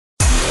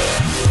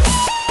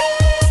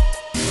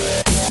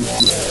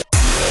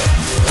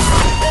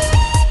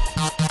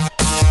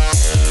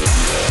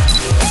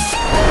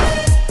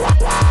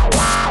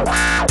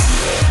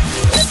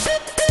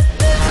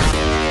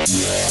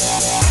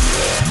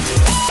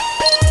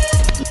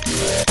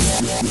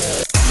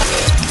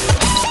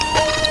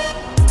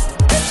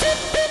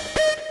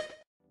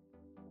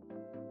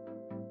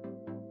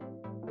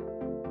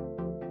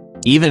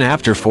Even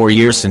after 4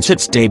 years since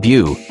its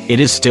debut, it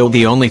is still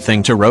the only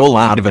thing to roll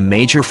out of a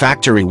major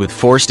factory with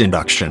forced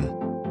induction.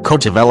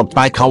 Co-developed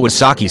by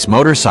Kawasaki's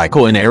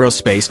motorcycle and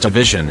aerospace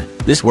division,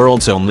 this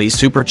world's only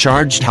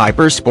supercharged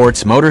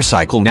hypersports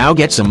motorcycle now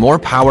gets a more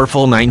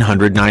powerful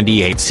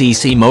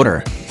 998cc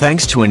motor,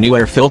 thanks to a new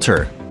air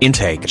filter,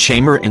 intake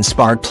chamber and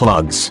spark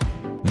plugs.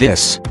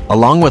 This,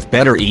 along with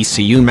better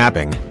ECU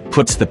mapping,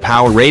 puts the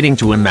power rating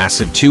to a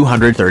massive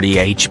 230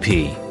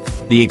 HP.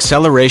 The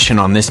acceleration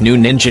on this new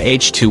Ninja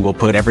H2 will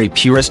put every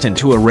purist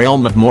into a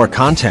realm of more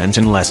content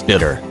and less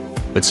bitter.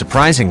 But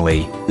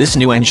surprisingly, this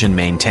new engine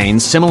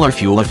maintains similar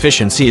fuel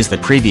efficiency as the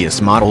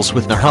previous models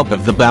with the help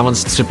of the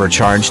balanced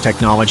supercharged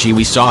technology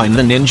we saw in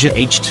the Ninja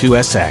H2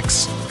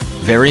 SX.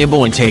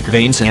 Variable intake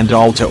vanes and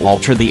all to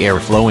alter the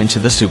airflow into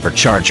the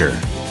supercharger.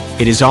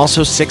 It is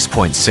also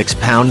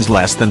 6.6 pounds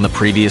less than the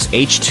previous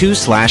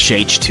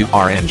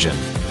H2/H2R engine.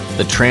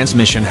 The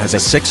transmission has a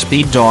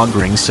 6-speed dog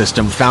ring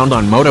system found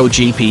on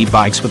MotoGP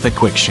bikes with a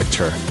quick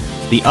shifter.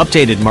 The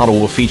updated model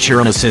will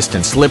feature an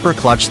assistant slipper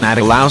clutch that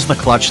allows the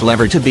clutch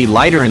lever to be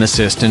lighter and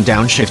assist in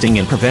downshifting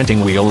and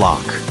preventing wheel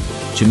lock.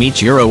 To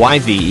meet Euro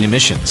IV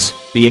emissions,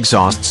 the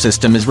exhaust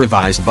system is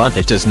revised, but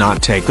it does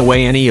not take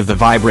away any of the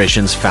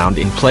vibrations found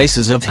in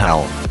places of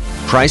hell.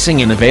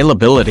 Pricing and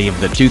availability of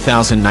the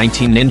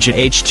 2019 Ninja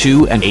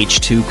H2 and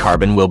H2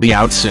 Carbon will be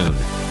out soon.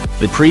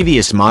 The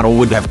previous model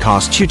would have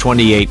cost you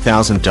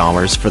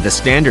 $28,000 for the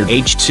standard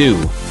H2,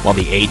 while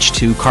the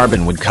H2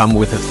 Carbon would come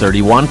with a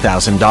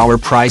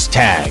 $31,000 price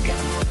tag.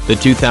 The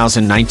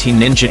 2019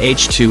 Ninja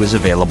H2 is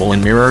available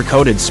in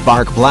mirror-coated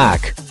Spark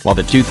Black, while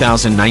the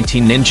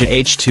 2019 Ninja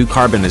H2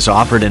 Carbon is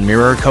offered in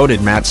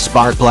mirror-coated matte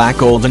Spark Black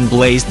Golden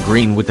Blazed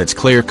Green with its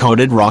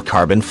clear-coated raw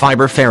carbon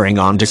fiber fairing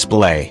on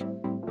display.